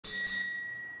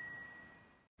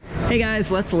Hey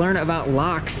guys, let's learn about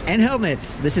locks and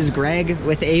helmets. This is Greg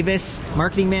with ABUS,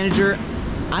 marketing manager.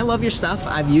 I love your stuff.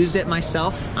 I've used it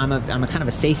myself. I'm a kind of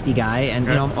a safety guy, and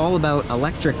you know, I'm all about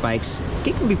electric bikes.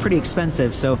 It can be pretty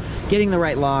expensive, so getting the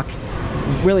right lock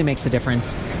really makes a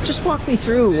difference. Just walk me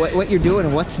through what you're doing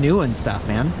and what's new and stuff,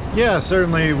 man. Yeah,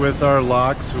 certainly with our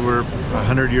locks, we're a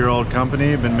 100-year-old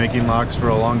company, been making locks for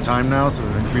a long time now, so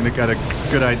I think we've got a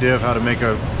good idea of how to make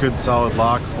a good solid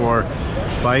lock for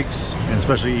bikes, and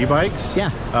especially e-bikes.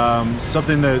 Yeah.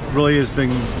 Something that really has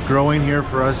been growing here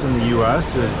for us in the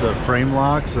US is the frame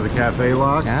locks or the cafe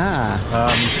locks.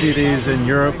 You see these in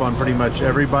Europe on pretty much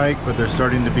every bike, but they're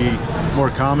starting to be more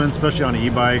common, especially on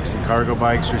e-bikes and cargo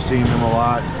bikes. You're seeing them a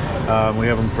lot. We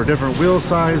have them for different wheel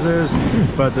sizes,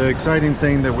 but the exciting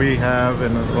thing that we have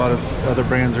and a lot of other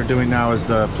brands are doing now is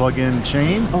the plug-in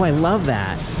chain. Oh, I love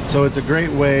that. So it's a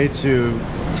great way to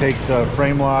take the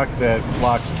frame lock that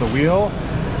locks the wheel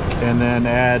and then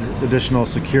add additional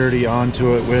security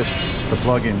onto it with the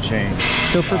plug-in chain.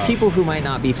 So for people who might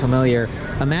not be familiar,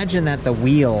 imagine that the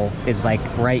wheel is like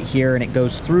right here and it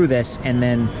goes through this, and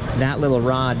then that little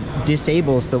rod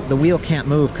disables, the wheel can't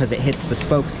move because it hits, the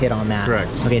spokes hit on that.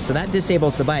 Correct. Okay, so that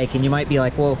disables the bike, and you might be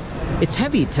like, well, it's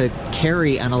heavy to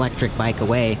carry an electric bike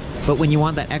away, but when you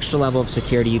want that extra level of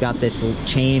security, you got this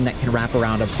chain that can wrap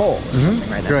around a pole.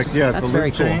 Right? Correct, yeah, that's it's a very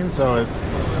loop cool. chain, so it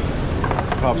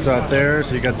pops out there,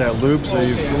 so you got that loop, so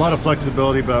you have a lot of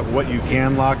flexibility about what you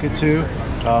can lock it to.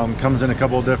 Comes in a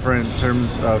couple different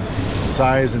terms of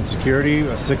size and security.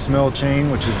 A 6mm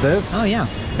chain, which is this. Oh yeah.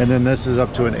 And then this is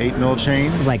up to an 8mm chain.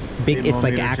 This is like big, it's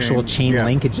like actual chain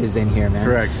linkages in here, man.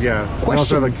 Correct, yeah. We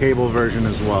also have a cable version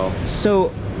as well.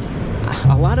 So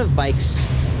a lot of bikes,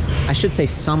 I should say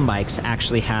some bikes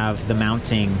actually have the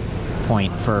mounting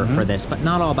point for this, but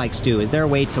not all bikes do. Is there a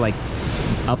way to like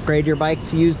upgrade your bike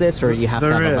to use this, or you have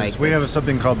to have a bike? We have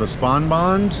something called the Spawn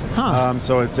Bond.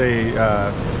 So it's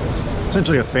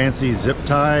essentially a fancy zip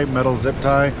tie, metal zip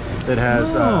tie that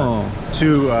has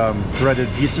two threaded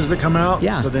pieces that come out.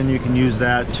 Yeah. So then you can use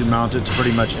that to mount it to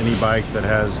pretty much any bike that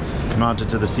has mounted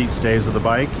to the seat stays of the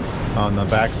bike on the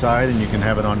back side, and you can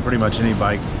have it on pretty much any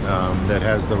bike that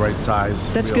has the right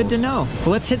size. That's good to know.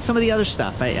 Well, let's hit some of the other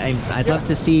stuff. I'd love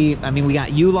to see, I mean, we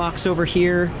got U-locks over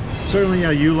here. Certainly,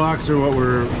 yeah, U-locks are what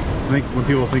when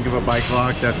people think of a bike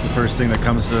lock, that's the first thing that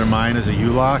comes to their mind is a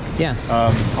U-lock. Yeah.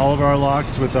 All of our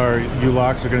locks with our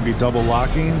U-locks are going to be double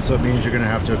locking, so it means you're going to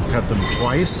have to cut them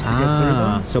twice to get through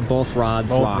them. So both rods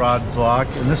lock. Both rods lock.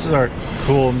 And this is our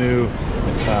cool new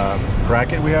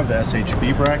bracket we have, the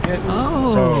SHB bracket.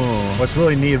 So what's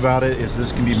really neat about it is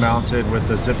this can be mounted with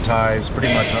the zip ties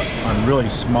pretty much on really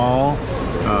small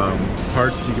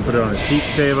parts. You can put it on a seat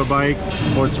stay of a bike.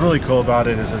 What's really cool about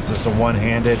it is it's just a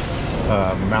one-handed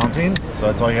mounting, so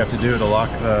that's all you have to do to lock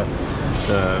the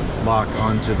lock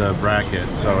onto the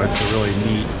bracket. So it's a really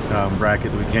neat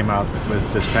bracket that we came out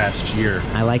with this past year.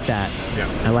 I like that. Yeah,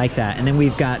 I like that. And then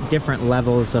we've got different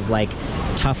levels of like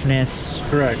toughness.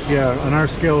 Correct, yeah. On our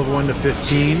scale of 1 to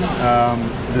 15,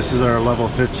 this is our level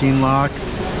 15 lock,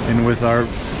 and with our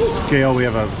scale we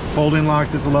have a folding lock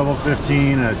that's a level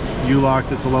 15, a U-lock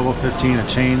that's a level 15, a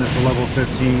chain that's a level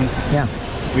 15. Yeah.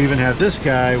 We even have this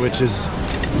guy, which is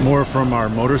more from our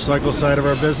motorcycle side of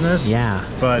our business. Yeah.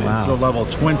 But it's a level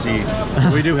 20.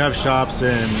 We do have shops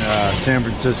in San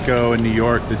Francisco and New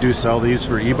York that do sell these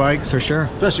for e-bikes. For sure.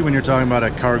 Especially when you're talking about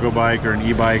a cargo bike or an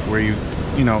e-bike where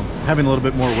you know, having a little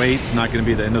bit more weight's not going to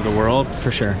be the end of the world.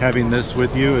 For sure. Having this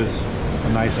with you is a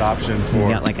nice option for... You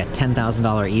got like a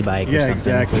 $10,000 e-bike or something. Yeah,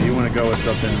 exactly. You want to go with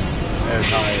something as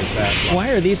high as that. Why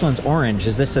are these ones orange?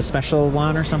 Is this a special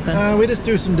one or something? We just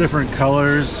do some different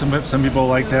colors. Some people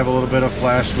like to have a little bit of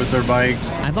flash with their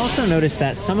bikes. I've also noticed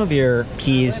that some of your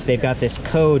keys, they've got this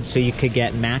code so you could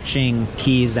get matching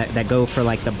keys that go for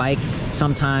like the bike,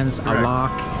 sometimes a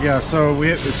lock. Yeah, so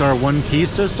it's our one key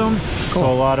system. Cool.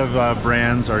 So a lot of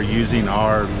brands are using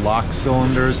our lock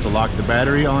cylinders to lock the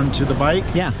battery onto the bike.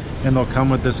 Yeah. And they'll come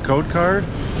with this code card.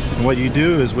 And what you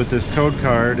do is with this code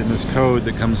card and this code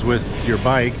that comes with your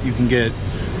bike, you can get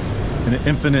an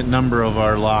infinite number of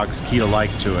our locks keyed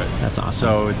alike to it. That's awesome.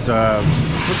 So it's a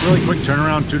really quick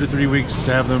turnaround, 2 to 3 weeks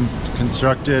to have them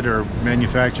constructed or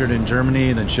manufactured in Germany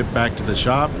and then shipped back to the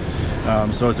shop.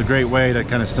 So it's a great way to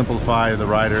kind of simplify the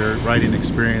riding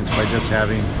experience by just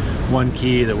having one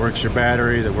key that works your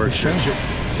battery, that works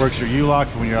your U-lock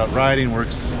for when you're out riding,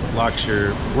 works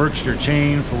your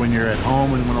chain for when you're at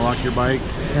home and want to lock your bike.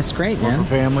 That's great, or man. for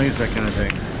families, that kind of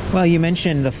thing. Well, you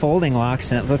mentioned the folding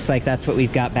locks, and it looks like that's what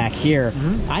we've got back here.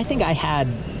 I think I had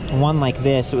one like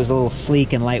this. It was a little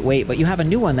sleek and lightweight, but you have a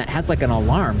new one that has like an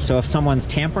alarm. So if someone's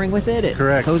tampering with it, it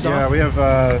goes off. Yeah, we have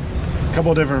a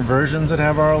couple different versions that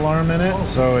have our alarm in it.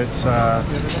 So it's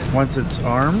once it's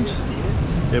armed,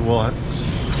 it will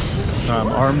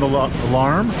arm the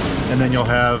alarm, and then you'll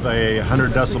have a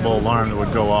 100 decibel alarm that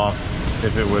would go off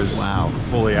if it was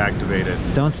fully activated.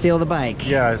 Don't steal the bike.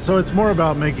 Yeah, so it's more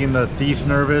about making the thief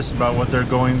nervous about what they're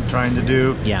trying to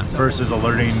do, versus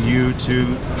alerting you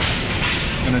to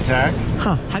an attack.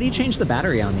 Huh, how do you change the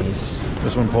battery on these?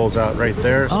 This one pulls out right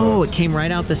there. So it came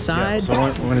right out the side?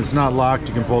 Yeah, so when it's not locked,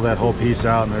 you can pull that whole piece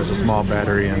out, and there's a small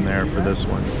battery in there for this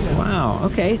one. Wow,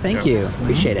 okay, thank you.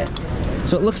 Appreciate it.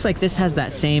 So it looks like this has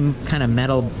that same kind of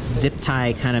metal zip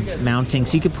tie kind of mounting,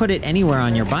 so you could put it anywhere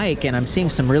on your bike, and I'm seeing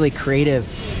some really creative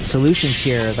solutions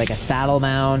here, like a saddle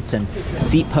mount and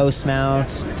seat post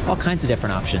mount, all kinds of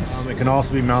different options. It can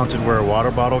also be mounted where a water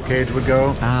bottle cage would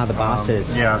go. Ah, the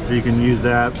bosses. Yeah, so you can use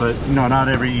that, but not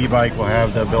every e-bike will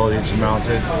have the ability to mount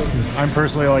it. I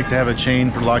personally like to have a chain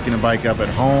for locking a bike up at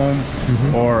home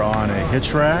or on a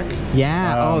hitch rack.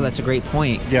 Yeah, that's a great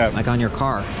point. Yeah. Like on your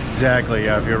car. Exactly,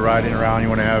 yeah, if you're riding around, you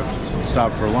want to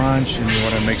stop for lunch and you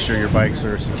want to make sure your bikes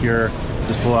are secure,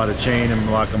 just pull out a chain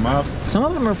and lock them up. Some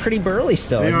of them are pretty burly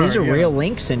still. These are real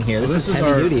links in here. So this is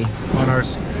heavy duty. On our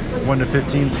 1 to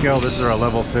 15 scale, this is our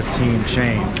level 15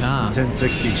 chain,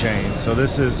 1060 chain. So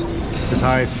this is as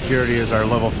high security as our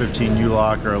level 15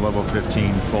 U-lock or a level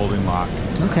 15 folding lock.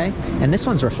 Okay, and this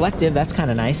one's reflective. That's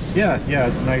kind of nice. Yeah,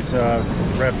 it's nice.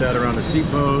 Wrap that around a seat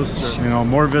post. You know,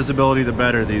 more visibility the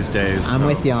better these days. I'm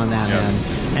with you on that,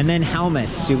 man. And then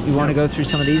helmets. You want to go through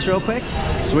some of these real quick?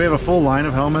 So we have a full line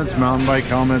of helmets: mountain bike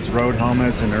helmets, road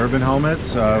helmets, and urban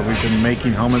helmets. We've been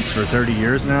making helmets for 30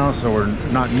 years now, so we're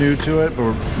not new to it, but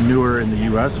we're newer in the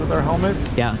U.S. with our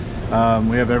helmets. Yeah.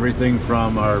 We have everything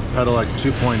from our Pedelec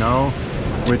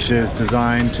 2.0, which is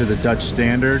designed to the Dutch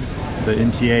standard, the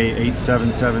NTA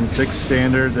 8776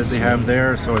 standard that they have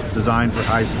there. So it's designed for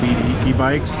high-speed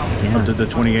e-bikes up to the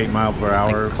 28 mile per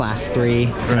hour. Like class 3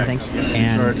 kind of thing.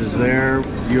 And charge is there.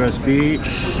 USB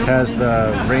has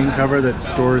the rain cover that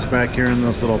stores back here in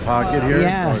this little pocket here.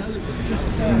 Yeah. So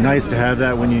it's nice to have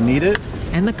that when you need it.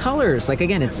 And the colors, like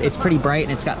again, it's pretty bright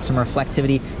and it's got some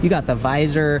reflectivity. You got the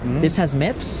visor. This has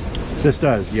MIPS? This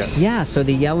does, yes. Yeah, so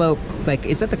the yellow, like,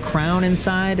 is that the crown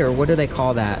inside, or what do they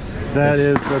call that? That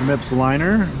is the MIPS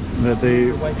liner that they,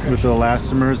 with the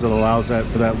elastomers, that allows that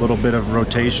for that little bit of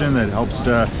rotation that helps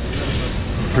to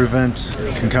prevent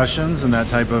concussions and that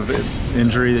type of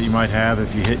injury that you might have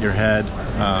if you hit your head.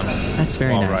 That's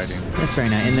very nice. Riding. That's very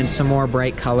nice. And then some more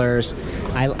bright colors.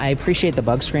 I appreciate the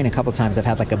bug screen. A couple times I've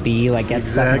had like a bee like get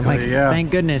stuck. I'm like,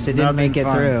 thank goodness it didn't make it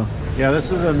through. Yeah,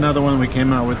 this is another one we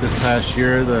came out with this past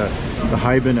year, the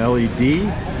Hyben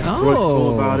LED. So what's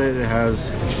cool about it, it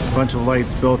has a bunch of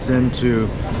lights built into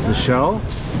the shell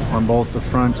on both the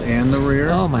front and the rear.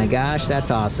 Oh my gosh,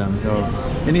 that's awesome. So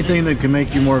anything that can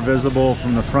make you more visible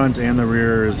from the front and the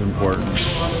rear is important.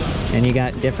 And you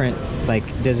got different,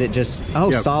 like, does it just,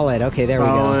 solid. Okay, there we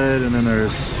go. Solid, and then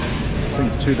there's, I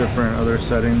think, 2 different other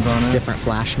settings on it. Different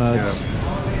flash modes. Yeah.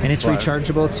 And it's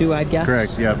rechargeable too, I'd guess?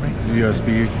 Correct, yeah. Right.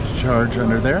 USB charge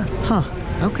under there. Huh,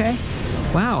 okay.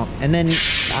 Wow, and then,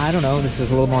 I don't know, this is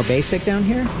a little more basic down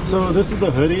here? So this is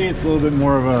the hoodie. It's a little bit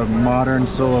more of a modern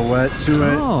silhouette to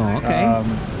it. Oh,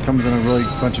 okay. Comes in a really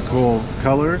bunch of cool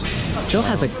colors. Still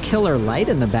has a killer light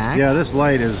in the back. Yeah, this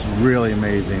light is really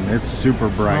amazing. It's super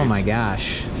bright. Oh my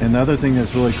gosh. And the other thing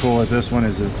that's really cool with this one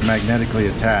is it's magnetically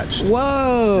attached.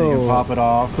 Whoa! So you can pop it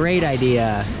off. Great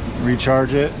idea.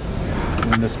 Recharge it.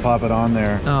 And just pop it on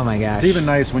there. Oh my gosh. It's even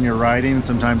nice when you're riding.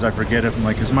 Sometimes I forget if I'm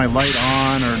like, is my light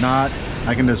on or not?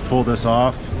 I can just pull this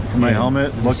off from my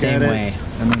helmet, look at it,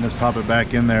 and then just pop it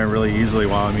back in there really easily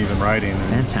while I'm even riding.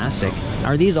 Fantastic.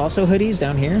 Are these also hoodies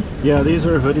down here? Yeah, these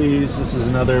are hoodies. This is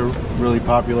another really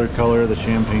popular color, the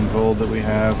champagne gold that we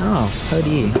have. Oh,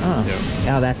 hoodie. Oh,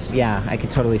 yeah. Oh, that's, yeah, I could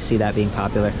totally see that being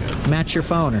popular. Match your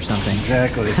phone or something.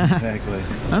 Exactly, exactly.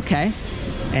 Okay.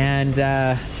 And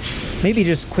maybe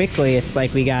just quickly, it's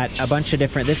like we got a bunch of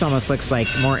different, this almost looks like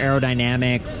more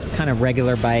aerodynamic, kind of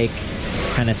regular bike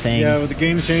kind of thing. Yeah, well, the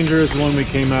Game Changer is the one we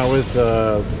came out with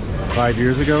 5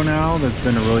 years ago now. That's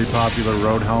been a really popular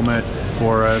road helmet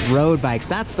for us. Road bikes,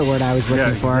 that's the word I was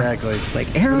looking for. Exactly. It's like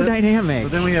aerodynamic.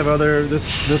 But then we have other,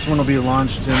 this one will be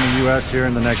launched in the US here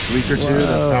in the next week or two,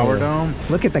 the Power Dome.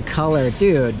 Look at the color,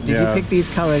 dude. Did you pick these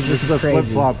colors? This is a crazy.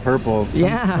 flip-flop purple.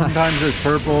 Sometimes it's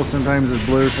purple, sometimes it's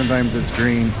blue, sometimes it's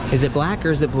green. Is it black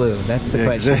or is it blue? That's the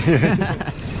question.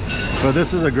 But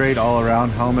this is a great all-around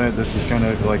helmet. This is kind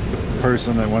of like the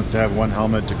person that wants to have one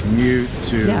helmet to commute,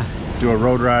 to do a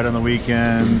road ride on the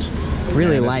weekend,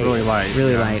 Really and light. It's really light.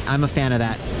 Really light. I'm a fan of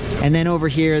that. And then over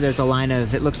here, there's a line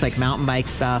of, it looks like mountain bike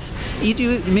stuff.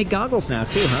 You make goggles now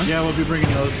too, huh? Yeah, we'll be bringing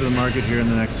those to the market here in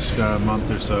the next month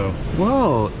or so.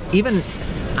 Whoa, even,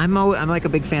 I'm like a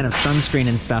big fan of sunscreen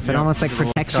and stuff. It almost like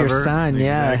protects your sun.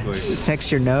 Exactly. Yeah,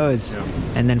 protects your nose. Yep.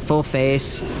 And then full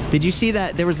face. Did you see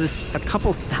that there was a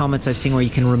couple helmets I've seen where you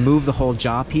can remove the whole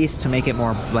jaw piece to make it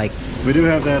more like... We do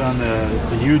have that on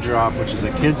the U-Drop, which is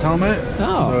a kid's helmet.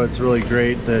 Oh. So it's really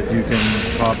great that you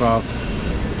can pop off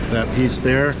that piece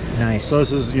there. Nice. So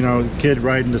this is, you know, kid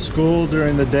riding to school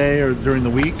during the day or during the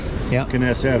week. Yep. Can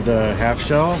have the half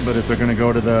shell, but if they're going to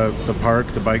go to the park,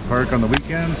 the bike park on the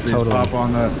weekends, they just pop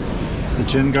on the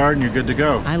chin guard and you're good to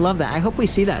go. I love that. I hope we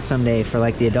see that someday for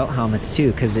like the adult helmets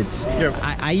too, because it's, Yep.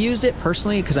 I used it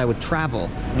personally because I would travel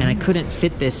and I couldn't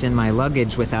fit this in my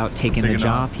luggage without taking the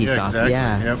jaw piece off. Exactly.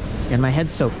 Yeah. Yep. And my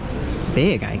head's so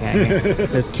big.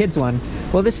 This kid's one.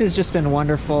 Well, this has just been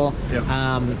wonderful.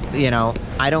 Yep. You know,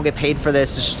 I don't get paid for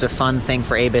this. It's just a fun thing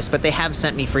for ABUS, but they have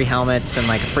sent me free helmets and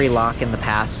like a free lock in the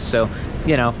past. So,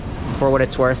 you know, for what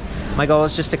it's worth, my goal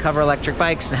is just to cover electric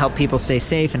bikes and help people stay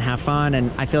safe and have fun. And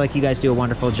I feel like you guys do a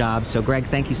wonderful job. So Greg,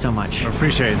 thank you so much. I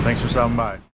appreciate it. Thanks for stopping by.